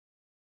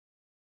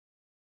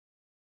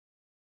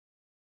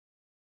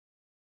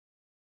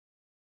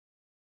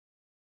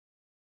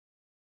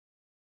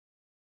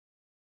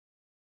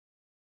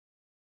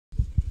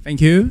Thank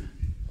you.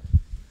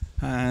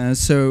 Hi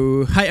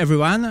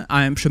everyone,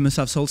 I'm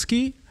Przemyslaw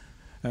Solski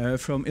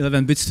from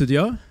 11-Bit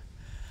Studio.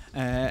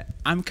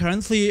 I'm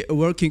currently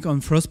working on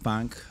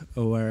Frostpunk,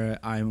 where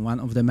I'm one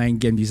of the main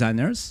game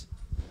designers.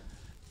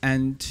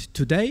 And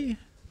today,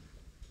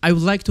 I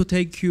would like to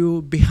take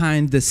you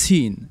behind the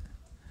scene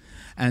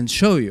and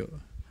show you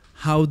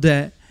how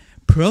the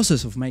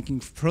process of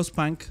making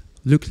Frostpunk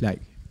looked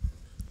like.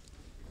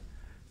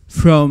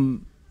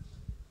 From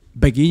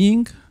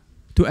beginning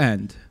to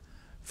end,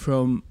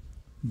 from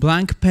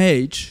blank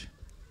page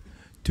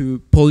to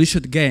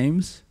polished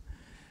games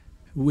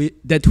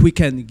that we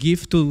can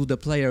give to the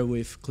player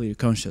with clear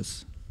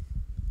conscience.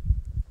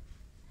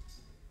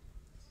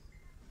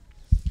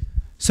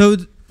 So,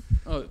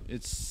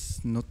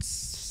 it's not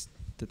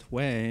that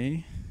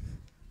way.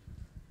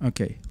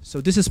 Okay,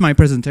 so this is my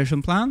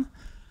presentation plan.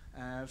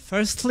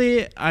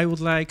 Firstly, I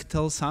would like to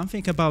tell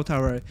something about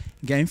our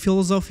game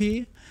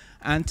philosophy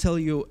and tell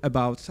you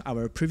about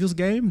our previous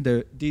game,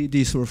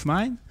 the Sword of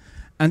Mine.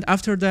 And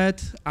after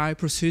that, I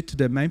proceed to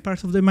the main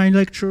part of the main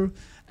lecture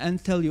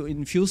and tell you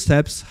in a few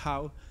steps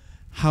how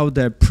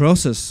the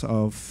process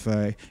of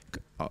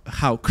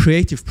how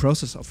creative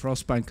process of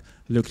Frostpunk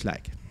looked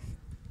like.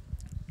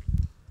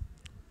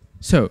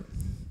 So,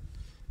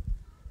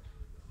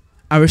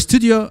 our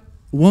studio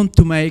want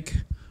to make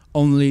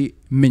only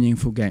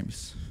meaningful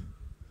games.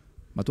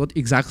 But what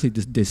exactly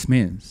this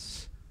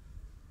means?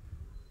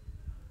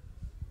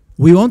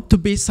 We want to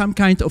be some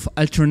kind of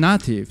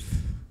alternative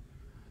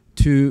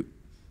to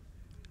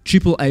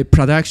AAA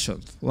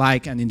production,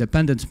 like an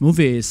independent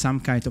movie is some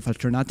kind of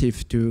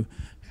alternative to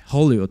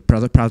Hollywood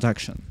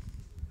production.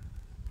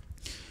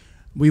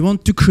 We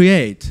want to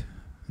create,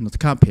 not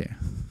copy.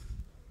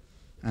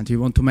 And we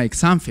want to make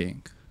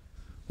something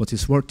what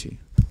is worthy.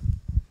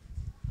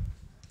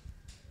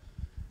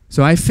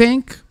 So I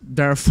think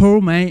there are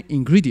 4 main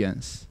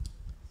ingredients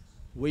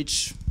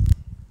which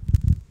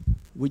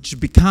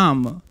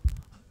become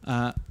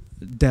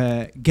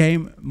the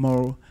game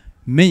more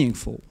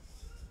meaningful.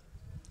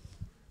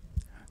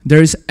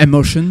 There is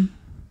emotion.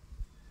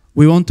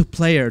 We want the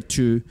player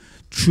to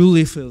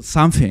truly feel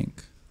something.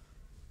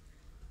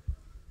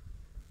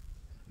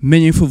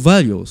 Meaningful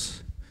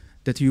values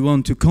that we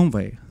want to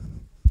convey.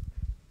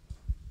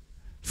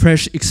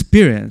 Fresh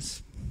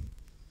experience.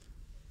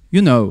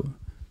 You know,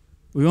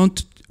 we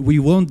want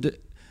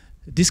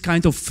this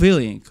kind of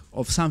feeling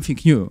of something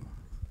new.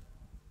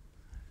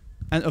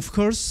 And of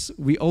course,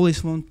 we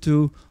always want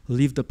to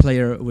leave the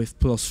player with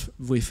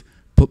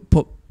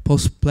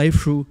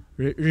post-playthrough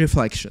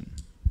reflection.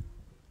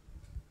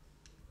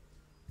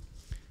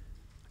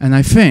 And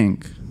I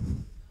think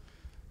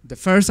the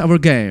first our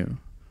game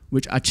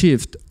which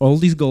achieved all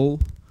these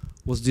goals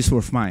was this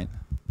Sword of Mine.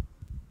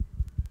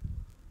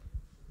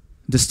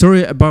 The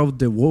story about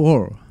the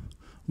war,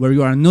 where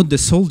you are not the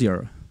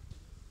soldier,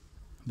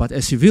 but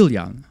a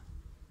civilian,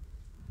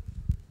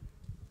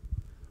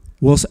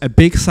 was a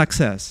big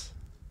success.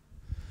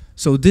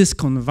 So this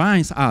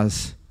convinced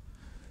us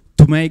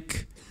to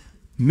make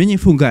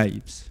meaningful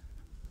games.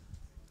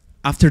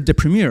 After the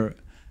premiere,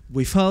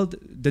 we felt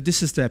that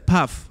this is the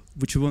path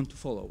which we want to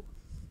follow.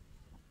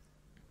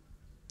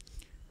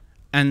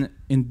 And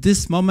in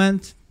this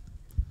moment,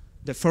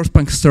 the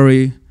Frostpunk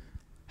story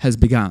has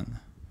begun.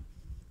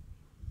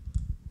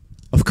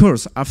 Of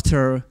course,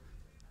 after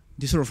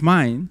this Sword of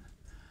Mine,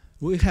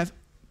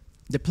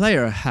 the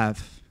player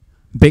have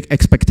big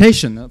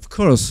expectation. Of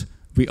course,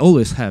 we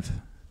always have.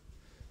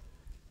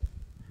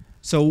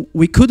 So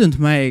we couldn't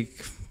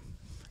make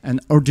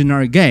an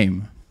ordinary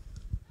game.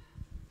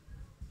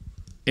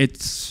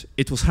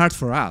 It was hard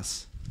for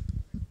us.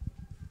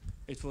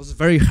 It was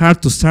very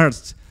hard to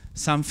start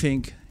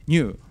something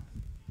new.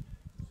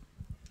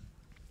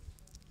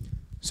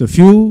 So a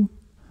few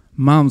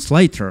months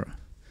later,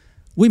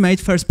 we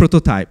made first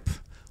prototype,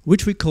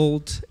 which we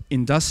called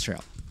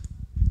Industrial.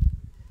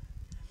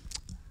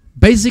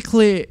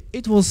 Basically,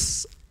 it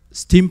was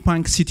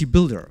steampunk city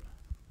builder.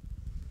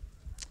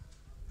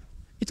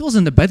 It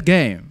wasn't a bad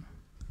game,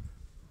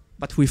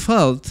 but we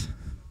felt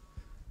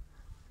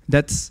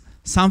that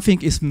something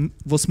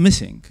was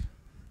missing.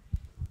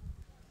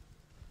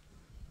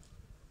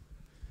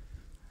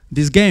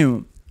 This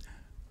game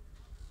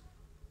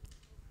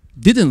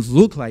didn't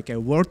look like a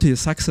worthy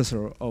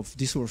successor of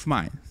this Sword of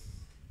Mine.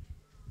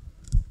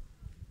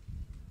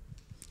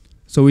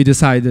 So we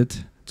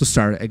decided to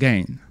start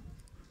again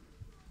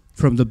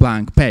from the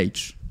blank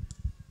page.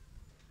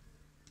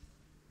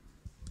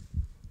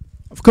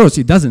 Of course,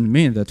 it doesn't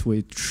mean that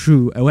we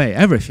threw away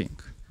everything.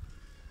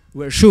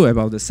 We're sure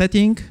about the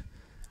setting.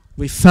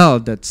 We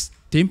felt that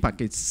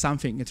steampunk is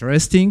something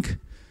interesting.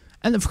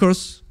 And of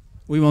course,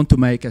 we want to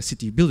make a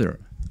city builder.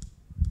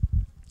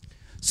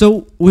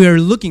 So we are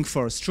looking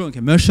for strong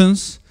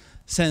emotions,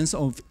 sense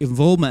of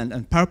involvement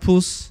and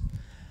purpose,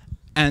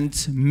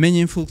 and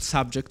meaningful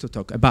subject to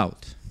talk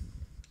about.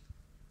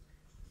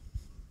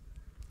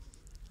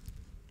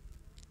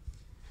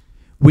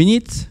 We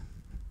need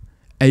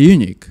a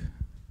unique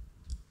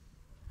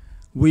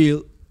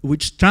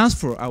which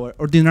transfer our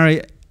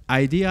ordinary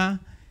idea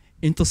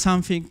into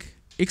something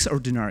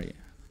extraordinary.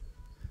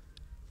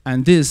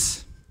 And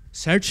this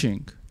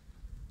searching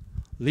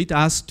led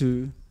us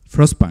to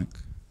Frostpunk.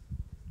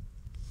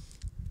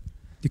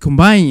 The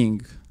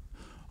combining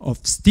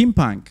of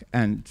steampunk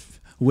and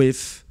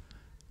with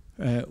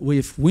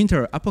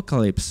winter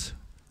apocalypse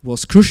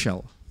was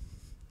crucial.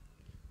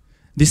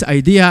 This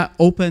idea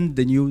opened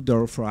the new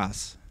door for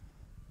us.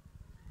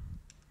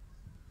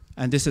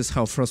 And this is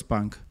how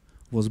Frostpunk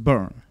was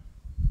born.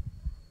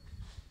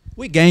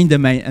 We gained the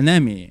main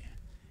enemy,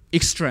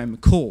 extreme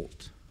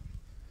cold.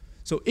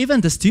 So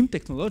even the steam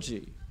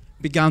technology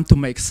began to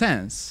make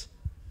sense,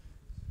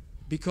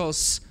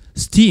 because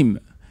steam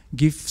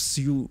gives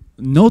you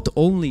not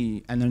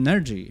only an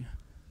energy,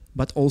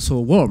 but also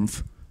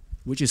warmth,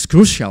 which is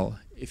crucial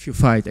if you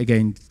fight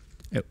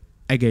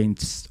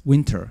against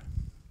winter.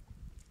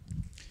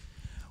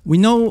 We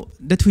know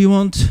that we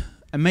want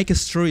to make a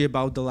story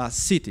about the last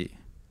city.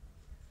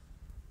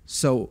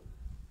 So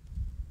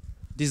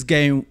this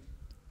game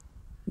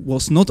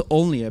was not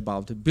only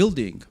about the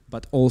building,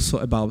 but also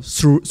about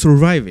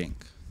surviving.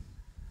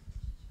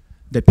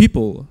 The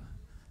people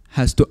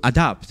has to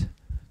adapt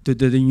to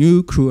the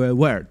new cruel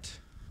world.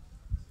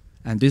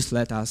 And this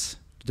led us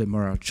to the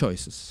moral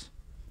choices.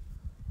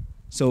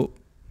 So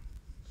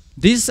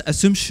these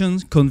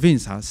assumptions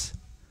convinced us.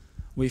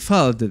 We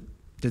felt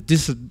that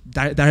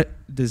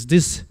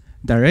this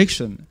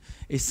direction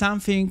is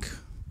something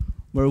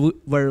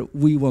where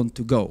we want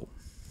to go.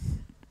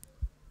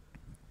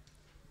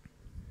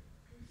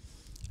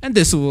 And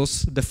this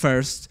was the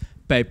first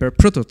paper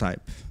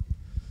prototype.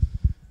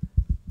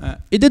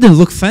 It didn't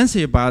look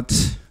fancy, but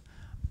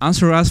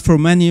answered us for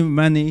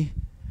many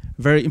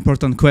very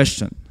important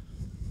questions.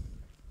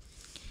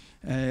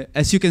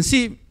 As you can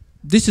see,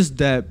 this is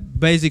the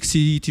basic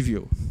CDT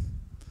view.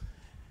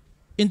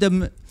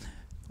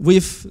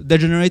 With the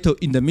generator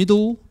in the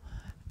middle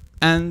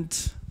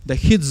and the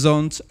heat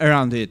zones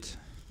around it.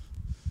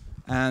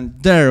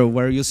 And there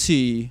where you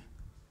see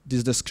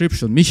this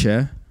description,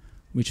 Misie,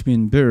 which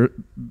means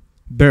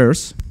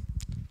bears,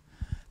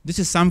 this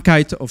is some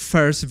kind of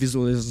first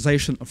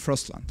visualization of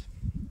Frostland.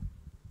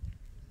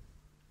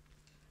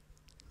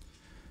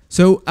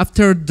 So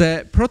after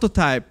the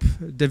prototype,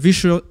 the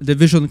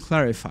vision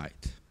clarified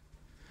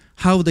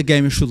how the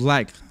game should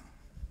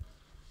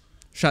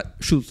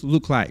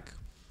look like.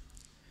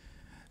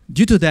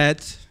 Due to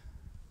that,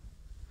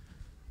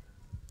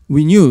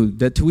 we knew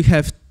that we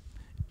have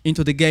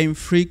into the game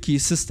 3 key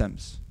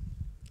systems.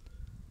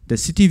 The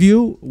city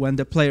view, when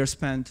the player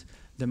spent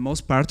the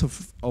most part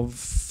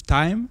of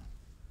time.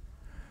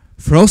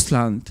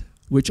 Frostland,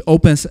 which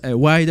opens a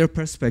wider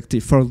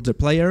perspective for the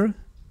player.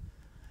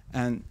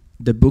 And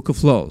the Book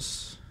of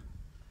Laws,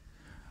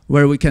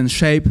 where we can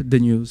shape the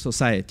new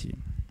society.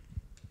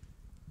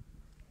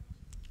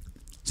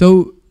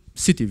 So,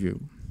 city view.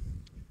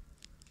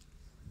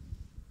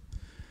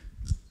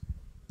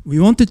 We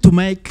wanted to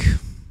make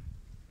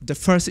the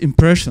first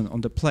impression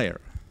on the player.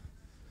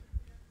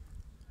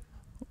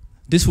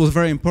 This was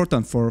very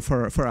important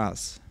for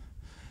us.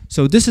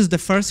 So this is the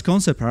first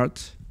concept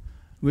art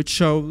which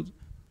showed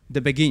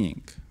the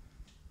beginning.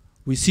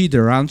 We see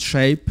the round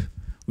shape,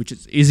 which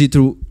is easy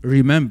to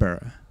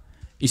remember,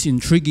 is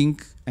intriguing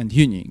and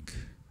unique.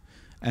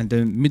 And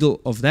the middle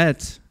of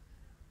that,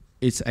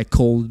 it's a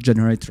cold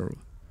generator,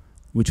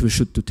 which we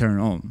should to turn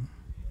on.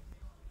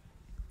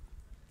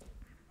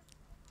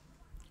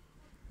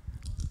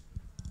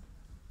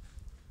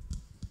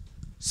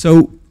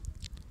 So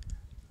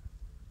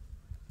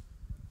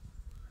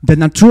the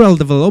natural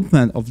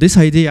development of this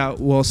idea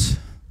was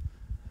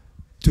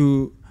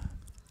to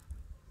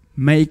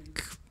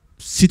make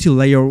city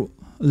layer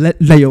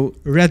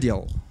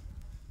radial.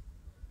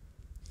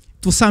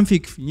 It was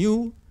something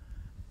new.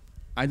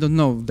 I don't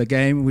know the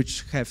game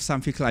which have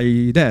something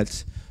like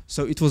that.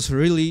 So it was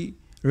really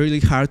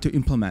hard to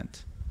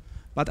implement.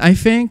 But I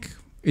think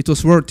it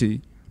was worthy.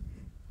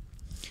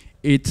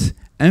 It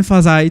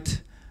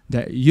emphasized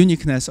the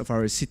uniqueness of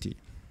our city.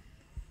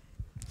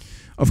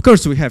 Of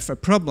course, we have a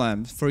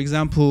problem. For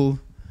example,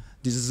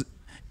 this is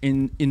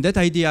in that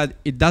idea,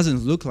 it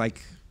doesn't look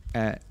like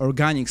an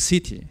organic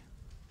city.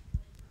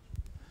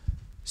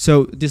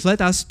 So this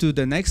led us to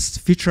the next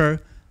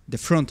feature, the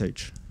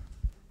frontage.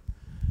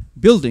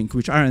 Buildings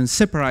which aren't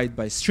separated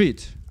by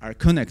street are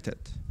connected.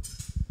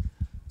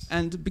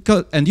 And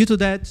due to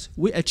that,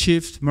 we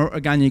achieved more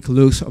organic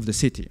looks of the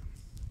city.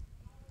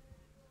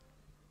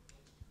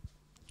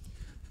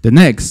 The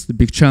next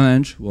big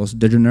challenge was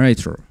the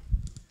generator.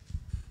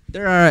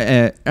 There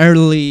are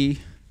early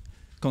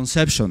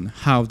conception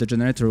how the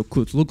generator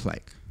could look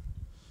like.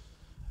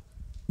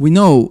 We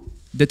know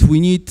that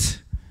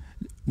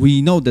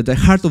the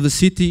heart of the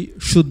city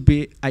should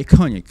be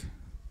iconic.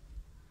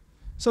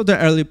 So the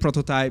early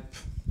prototype,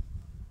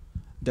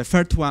 the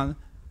third one,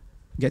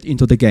 get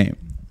into the game.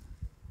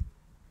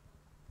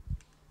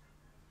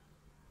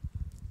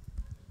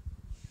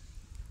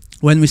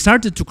 When we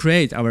started to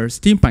create our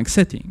steampunk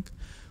setting,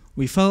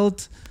 we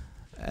felt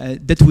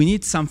that we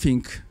need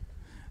something,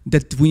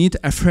 that we need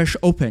a fresh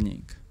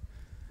opening.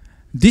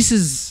 This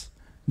is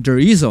the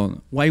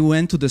reason why we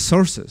went to the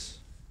sources.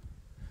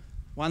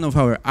 One of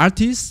our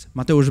artists,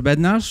 Mateusz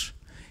Bednarz,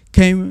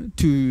 came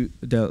to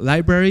the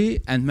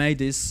library and made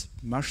this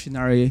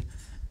machinery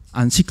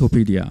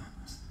encyclopedia.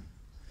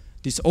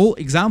 These all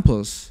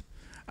examples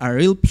are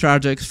real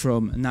projects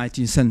from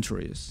 19th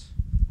centuries.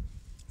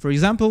 For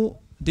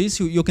example, this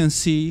you can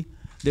see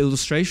the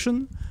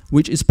illustration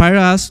which inspired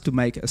us to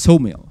make a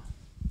sawmill.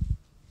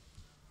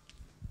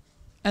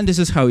 And this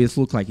is how it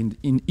looked like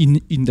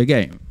in the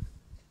game.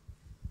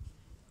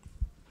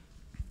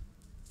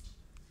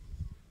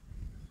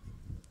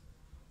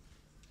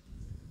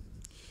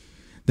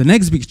 The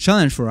next big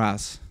challenge for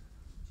us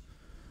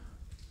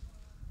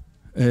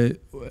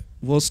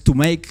was to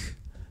make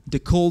the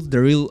cold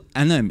the real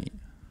enemy.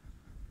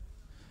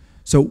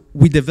 So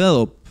we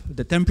developed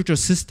the temperature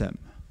system,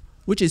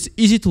 which is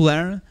easy to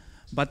learn,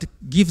 but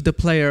give the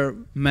player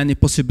many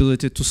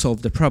possibilities to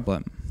solve the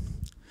problem.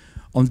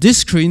 On this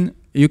screen,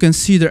 you can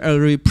see the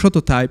early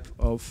prototype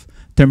of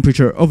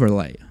temperature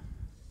overlay,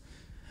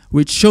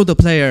 which show the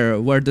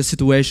player where the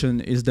situation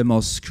is the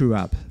most screw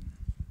up.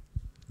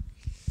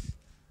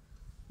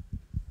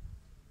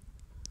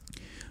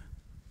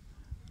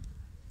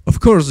 Of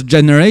course,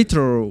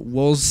 generator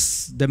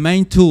was the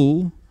main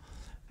tool.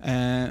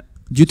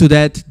 Due to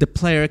that, the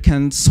player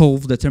can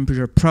solve the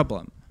temperature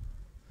problem.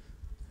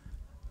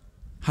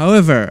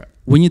 However,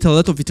 we need a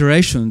lot of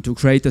iteration to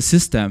create a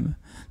system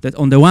that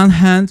on the one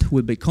hand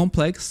will be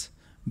complex,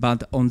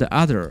 but on the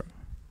other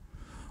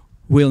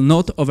will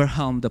not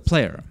overwhelm the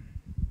player.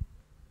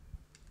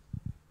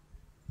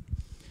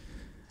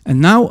 And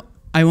now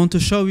I want to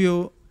show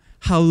you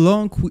how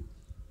long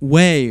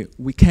way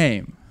we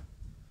came.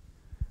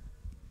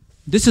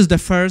 This is the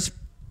first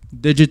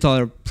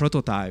digital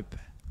prototype.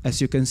 As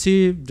you can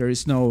see, there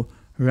is no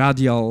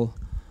radial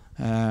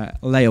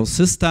layout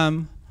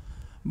system,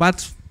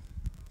 but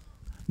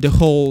the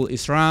whole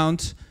is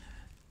round.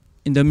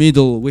 In the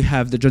middle, we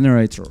have the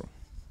generator.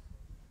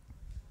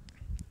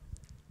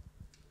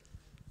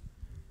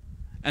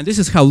 And this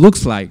is how it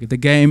looks like, the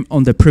game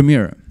on the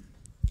premiere.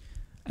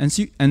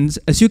 And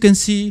as you can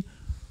see,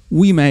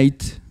 we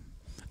made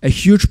a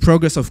huge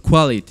progress of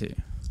quality,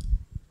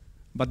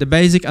 but the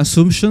basic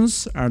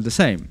assumptions are the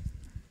same.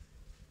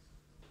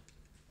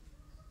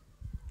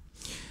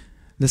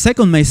 The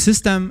second main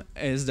system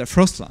is the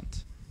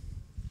Frostland.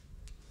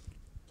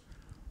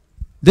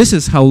 This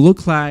is how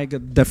look like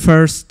the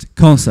first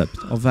concept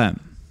of them.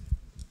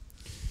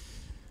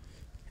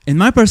 In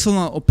my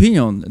personal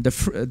opinion,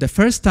 the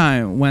first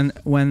time when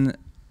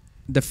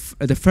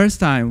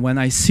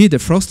I see the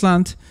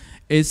Frostland,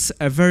 it's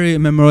a very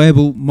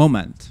memorable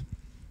moment.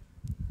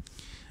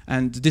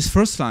 And this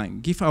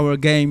Frostland give our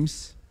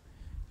games,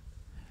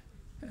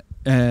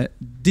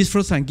 this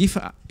Frostland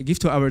give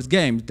to our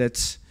game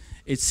that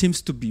it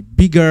seems to be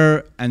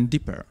bigger and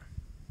deeper.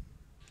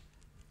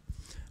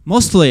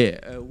 Mostly,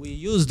 we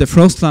use the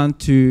Frostland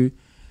to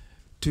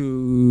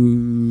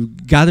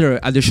gather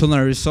additional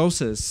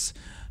resources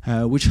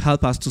which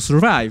help us to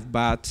survive.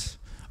 But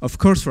of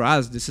course, for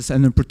us, this is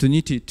an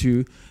opportunity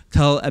to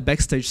tell a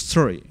backstage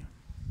story.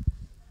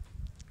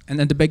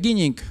 And at the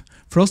beginning,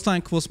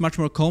 Frostpunk was much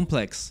more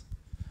complex.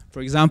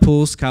 For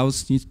example,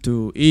 scouts need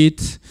to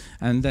eat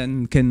and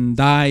then can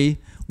die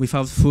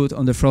without food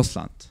on the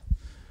Frostland.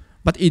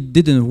 But it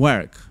didn't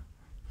work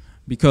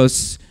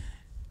because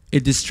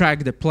it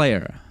distracts the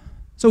player.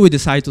 So we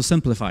decided to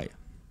simplify.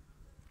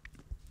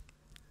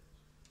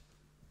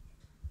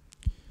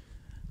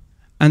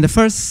 And the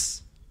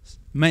first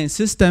main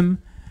system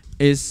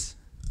is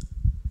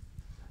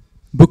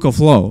Book of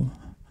Law,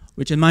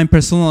 which in my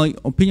personal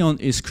opinion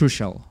is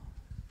crucial.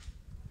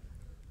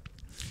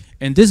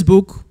 In this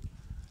book,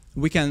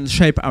 we can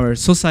shape our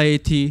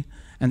society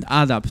and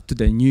adapt to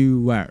the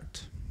new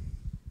world.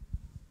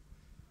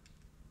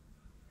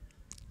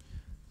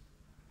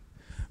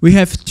 We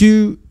have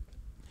two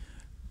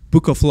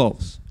Book of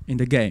Laws in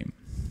the game.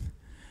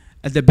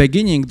 At the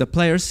beginning, the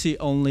players see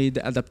only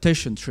the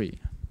adaptation tree.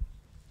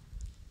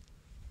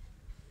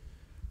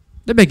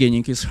 The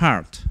beginning is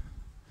hard.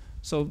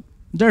 So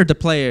there the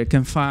player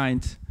can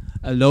find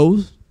a law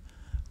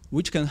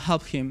which can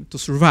help him to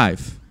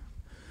survive.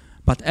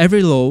 But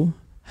every law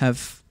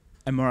have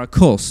a moral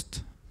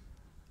cost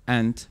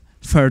and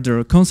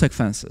further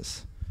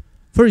consequences.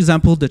 For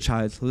example, the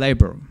child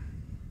labor.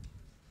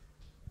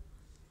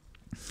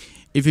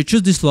 If you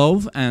choose this law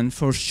and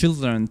force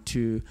children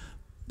to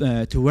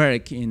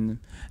work in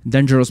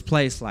dangerous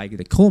place like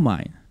the coal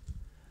mine,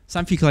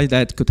 something like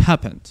that could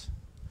happen.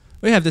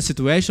 We have the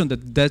situation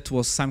that that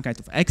was some kind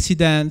of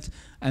accident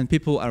and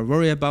people are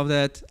worried about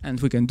that and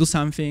we can do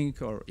something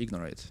or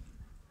ignore it.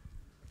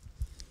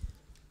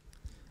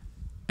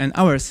 And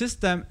our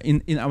system,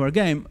 in our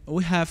game,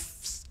 we have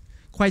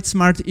quite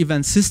smart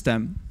event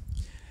system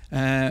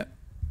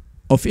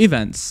of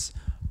events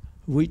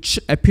which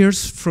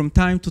appears from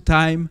time to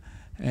time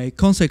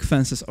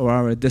consequences of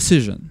our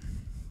decision.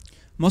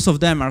 Most of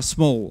them are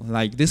small,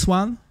 like this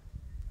one,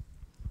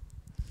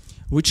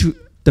 which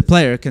the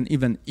player can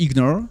even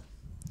ignore,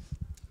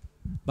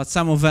 but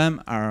some of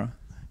them are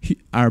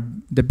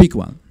the big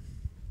one.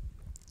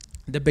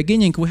 the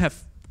beginning we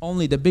have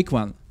only the big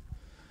one,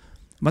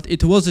 but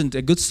it wasn't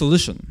a good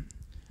solution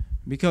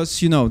because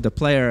the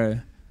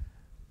player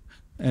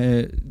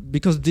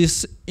because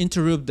this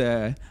interrupt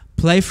the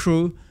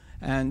playthrough,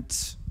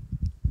 and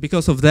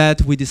because of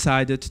that we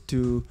decided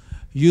to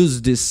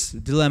use this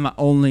dilemma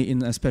only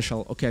in a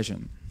special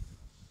occasion.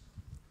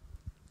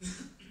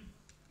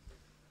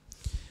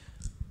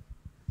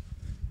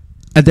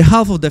 At the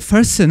half of the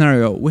first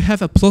scenario, we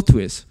have a plot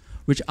twist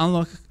which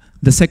unlocks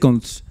the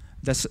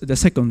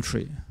second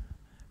tree,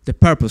 the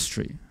purpose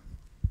tree.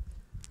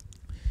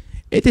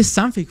 It is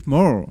something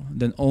more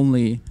than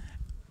only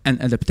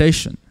an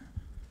adaptation.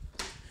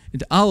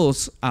 It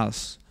allows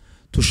us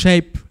to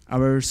shape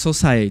our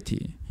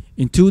society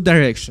in two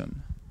directions,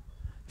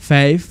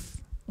 faith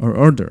or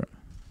order.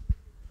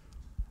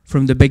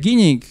 From the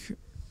beginning,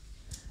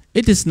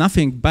 it is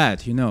nothing bad,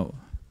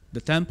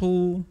 The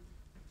temple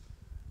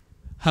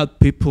help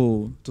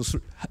people to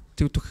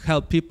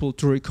help people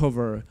to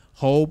recover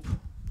hope.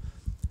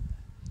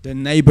 The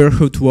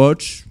neighborhood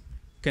watch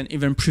can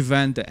even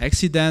prevent the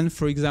accident.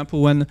 For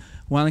example, when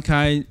one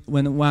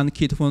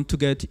kid wants to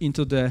get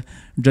into the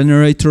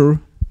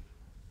generator.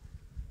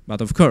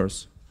 But of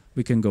course,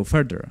 we can go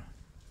further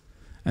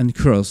and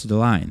cross the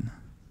line.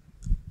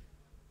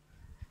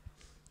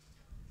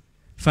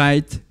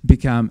 Fight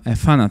becomes a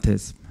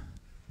fanatism,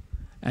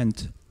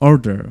 and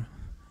order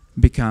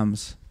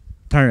becomes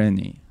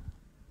tyranny.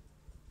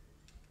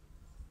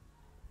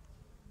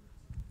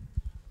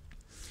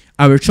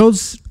 Our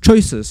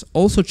choices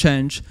also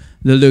change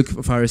the look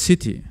of our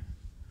city.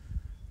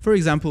 For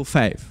example,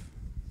 faith.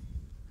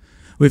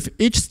 With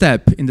each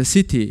step in the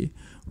city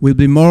will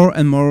be more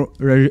and more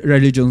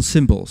religion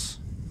symbols,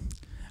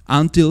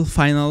 until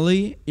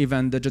finally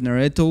even the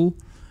generator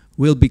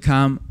will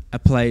become a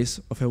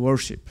place of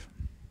worship.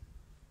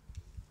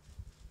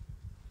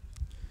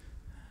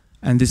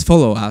 And this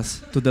follows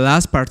us to the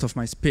last part of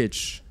my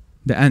speech,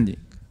 the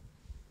ending.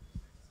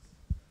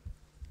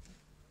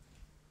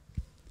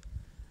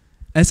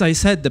 As I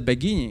said at the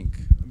beginning,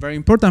 very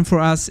important for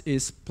us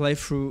is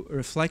playthrough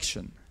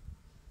reflection.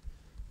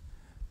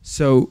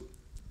 So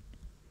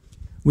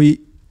we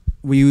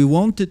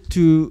wanted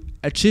to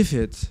achieve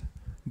it,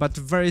 but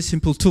very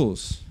simple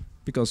tools,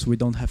 because we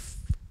don't have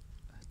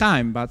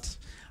time. But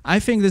I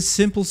think this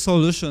simple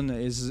solution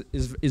is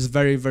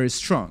very, very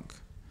strong.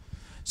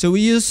 So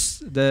we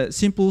use the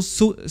simple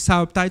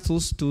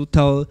subtitles to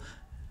tell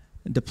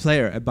the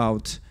player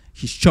about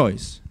his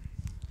choice.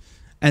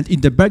 And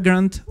in the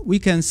background, we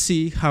can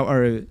see how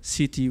our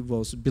city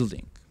was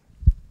building.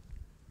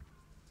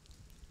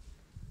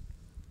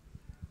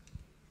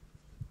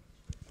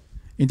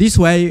 In this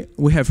way,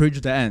 we have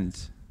reached the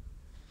end.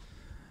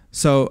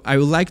 So I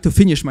would like to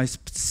finish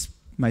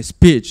my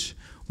speech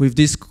with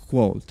this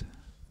quote.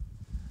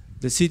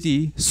 The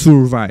city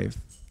survived,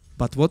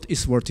 but what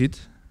is worth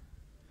it?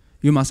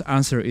 You must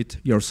answer it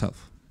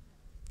yourself.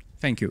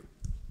 Thank you.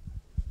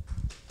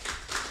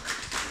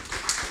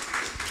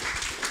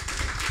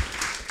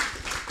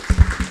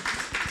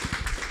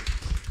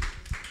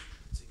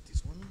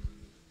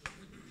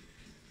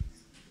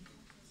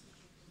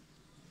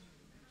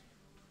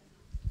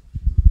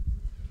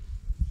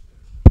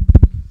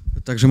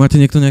 Takže máte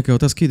niekto nejaké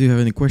otázky? Do you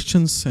have any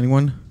questions?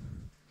 Anyone?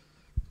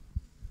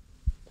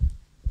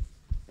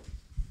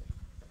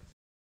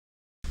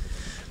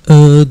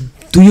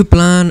 Do you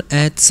plan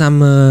at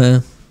some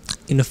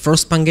in a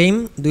Frostpunk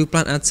game? Do you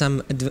plan at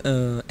some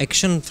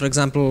action? For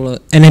example,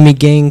 enemy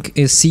gang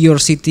see your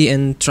city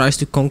and tries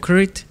to conquer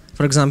it.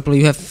 For example,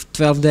 you have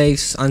 12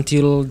 days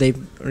until they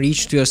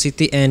reach to your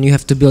city, and you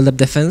have to build up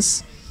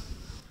defense.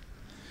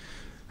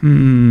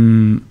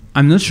 I'm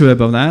not sure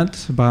about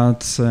that,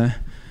 but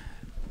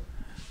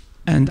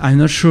and I'm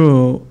not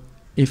sure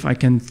if I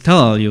can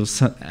tell you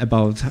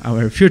about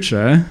our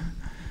future.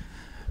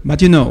 But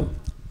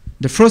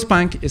the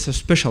Frostpunk is a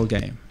special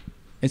game.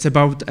 It's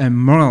about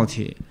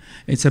morality.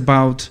 It's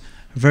about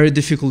very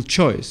difficult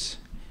choice.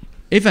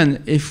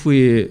 Even if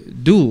we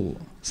do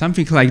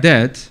something like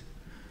that,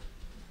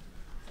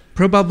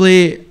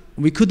 probably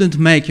we couldn't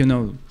make,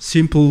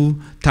 simple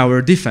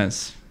tower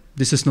defense.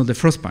 This is not the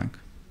Frostpunk.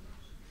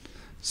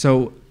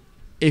 So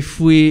if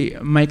we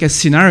make a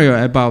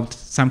scenario about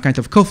some kind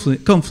of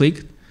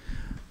conflict,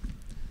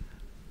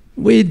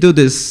 we do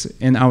this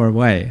in our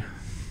way.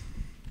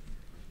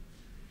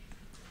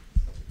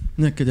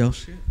 Nejaké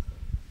ďalšie?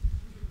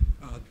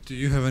 Do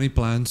you have any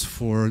plans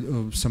for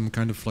some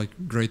kind of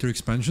greater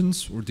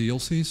expansions or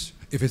DLCs,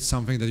 if it's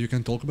something that you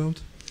can talk about?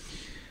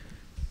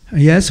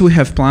 Yes, we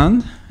have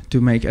planned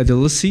to make a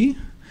DLC.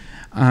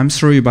 I'm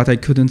sorry, but I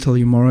couldn't tell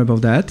you more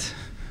about that.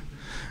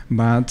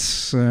 But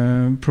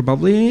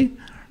probably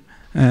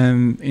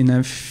in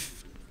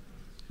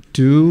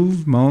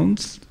 2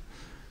 months,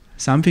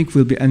 something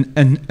will be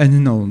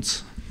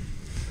announced.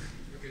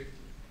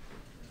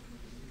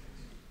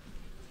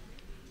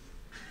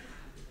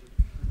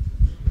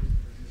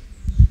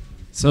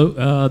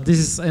 So this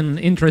is an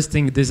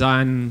interesting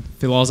design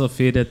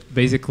philosophy that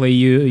basically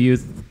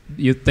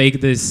you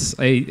take this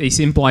a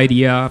simple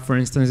idea. For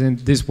instance, in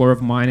this War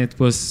of Mine, it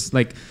was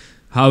like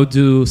how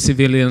do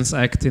civilians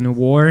act in a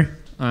war,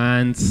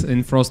 and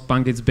in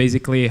Frostpunk it's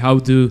basically how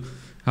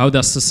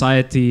does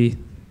society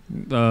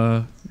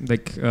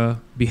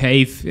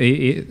behave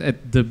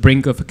at the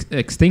brink of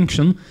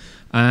extinction.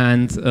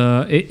 And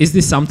is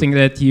this something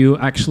that you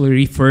actually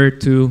refer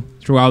to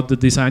throughout the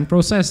design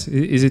process?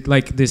 Is it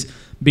like this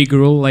big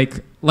rule,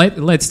 like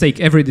let's take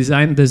every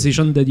design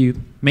decision that you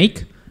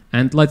make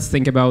and let's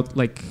think about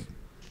like,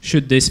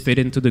 should this fit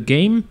into the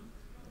game?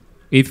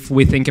 If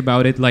we think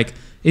about it, like,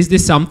 is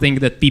this something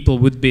that people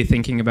would be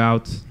thinking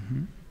about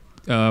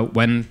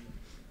when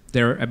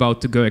they're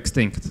about to go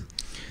extinct?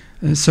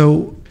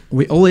 So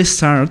we always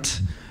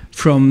start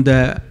from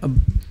the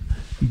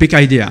big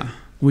idea,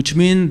 which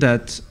means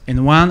that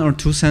in one or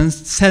two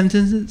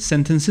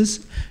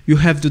sentences you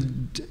have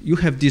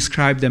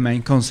described the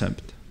main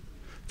concept.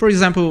 For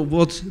example,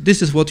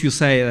 this is what you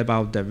say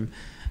about the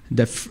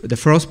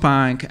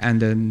Frostpunk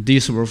and then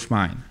this war of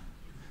mine.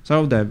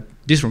 So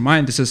this war of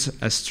mine, this is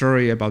a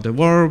story about the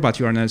war, but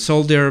you are not a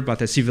soldier,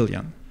 but a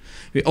civilian.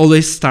 We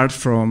always start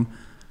from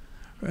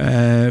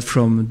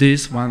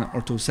this one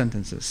or two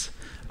sentences.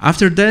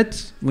 After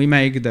that, we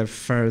make the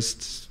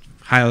first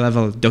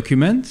high-level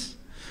document,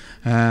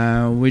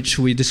 which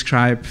we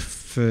describe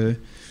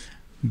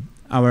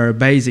our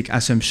basic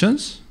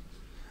assumptions,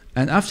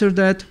 and after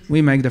that,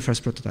 we make the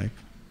first prototype.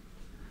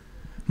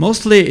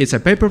 Mostly, it's a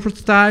paper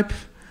prototype.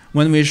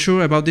 When we're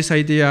sure about this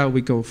idea,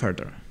 we go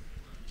further.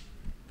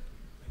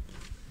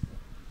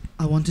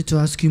 I wanted to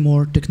ask you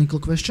more technical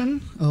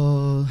question.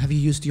 Have you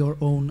used your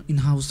own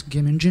in-house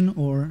game engine,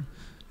 or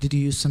did you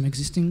use some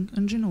existing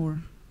engine, or?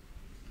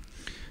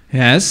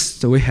 Yes,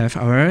 so we have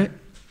our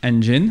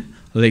engine,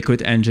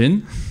 Liquid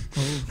engine.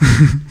 Oh,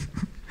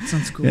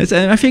 sounds cool. Yes,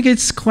 and I think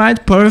it's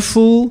quite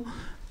powerful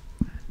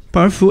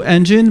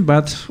engine,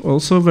 but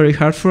also very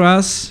hard for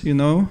us, you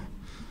know.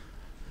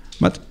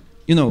 But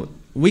you know,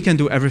 we can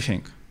do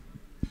everything.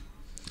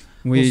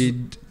 We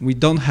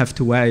don't have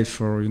to wait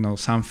for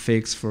some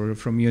fix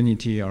from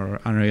Unity or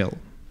Unreal.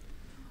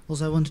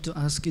 Also, I wanted to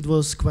ask, it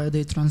was quite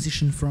a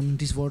transition from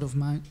this War of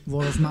Mine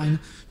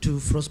to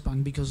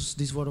Frostpunk, because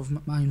this War of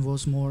Mine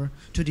was more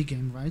 2D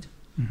game, right?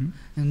 Mm-hmm.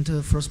 And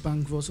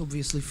Frostpunk was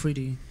obviously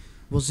 3D.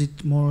 Was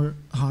it more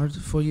hard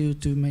for you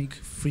to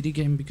make 3D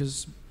game,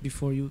 because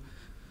before you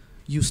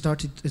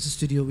started as a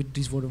studio with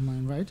this War of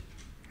Mine, right?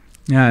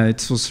 Yeah,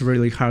 it was a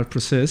really hard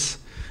process.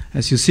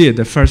 As you see,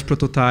 the first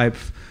prototype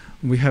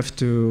we have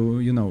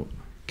to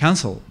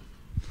cancel.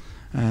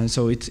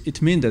 So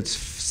it means that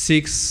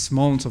 6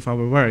 months of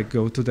our work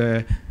go to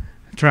the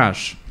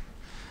trash.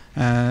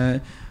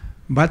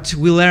 But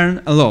we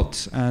learn a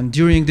lot, and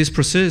during this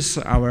process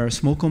our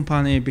small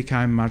company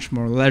became much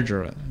more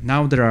larger.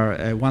 Now there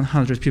are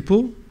 100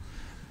 people.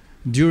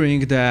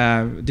 During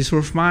this War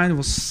of Mine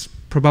was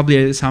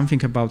probably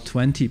something about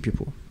 20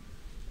 people.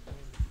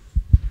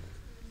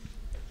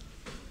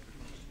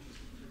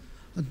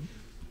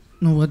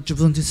 No, I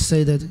just wanted to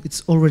say that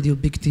it's already a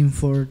big team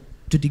for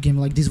 2D game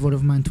like this War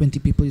of Mine. 20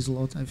 people is a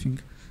lot, I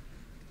think.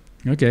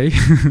 Okay.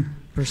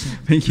 Personally.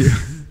 Thank you.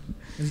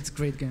 It's a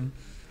great game.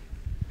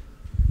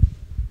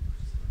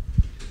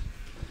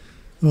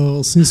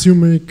 Since you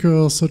make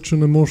such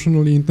an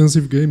emotionally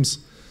intensive games,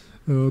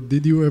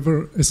 did you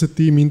ever, as a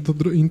team,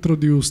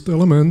 introduce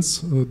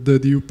elements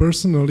that you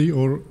personally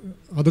or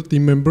other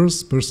team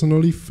members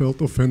personally felt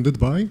offended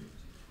by?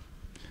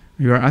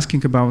 You are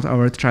asking about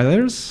our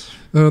trailers?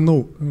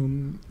 No.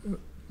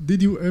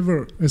 Did you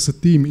ever, as a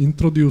team,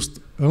 introduce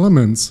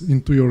elements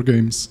into your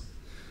games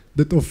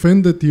that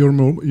offended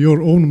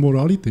your own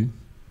morality?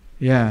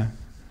 Yeah.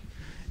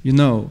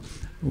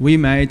 We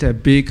made a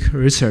big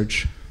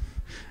research.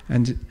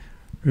 And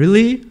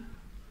really,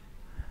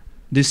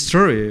 this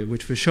story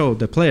which we showed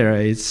the player,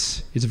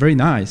 it's very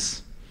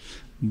nice.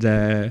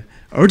 The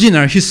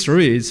original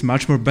history is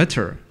much more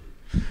better.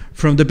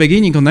 From the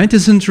beginning of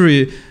 19th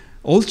century,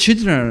 all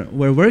children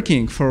were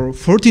working for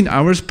 14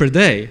 hours per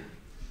day.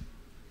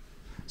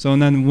 So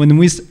then when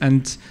we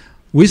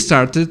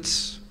started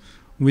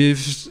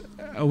with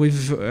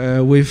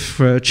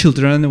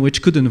children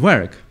which couldn't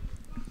work.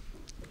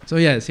 So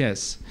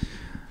yes.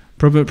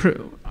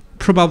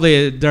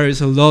 Probably there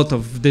is a lot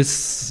of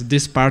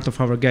this part of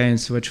our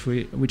games which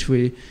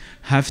we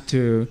have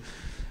to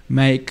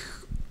make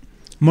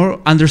more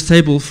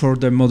understandable for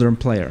the modern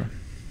player.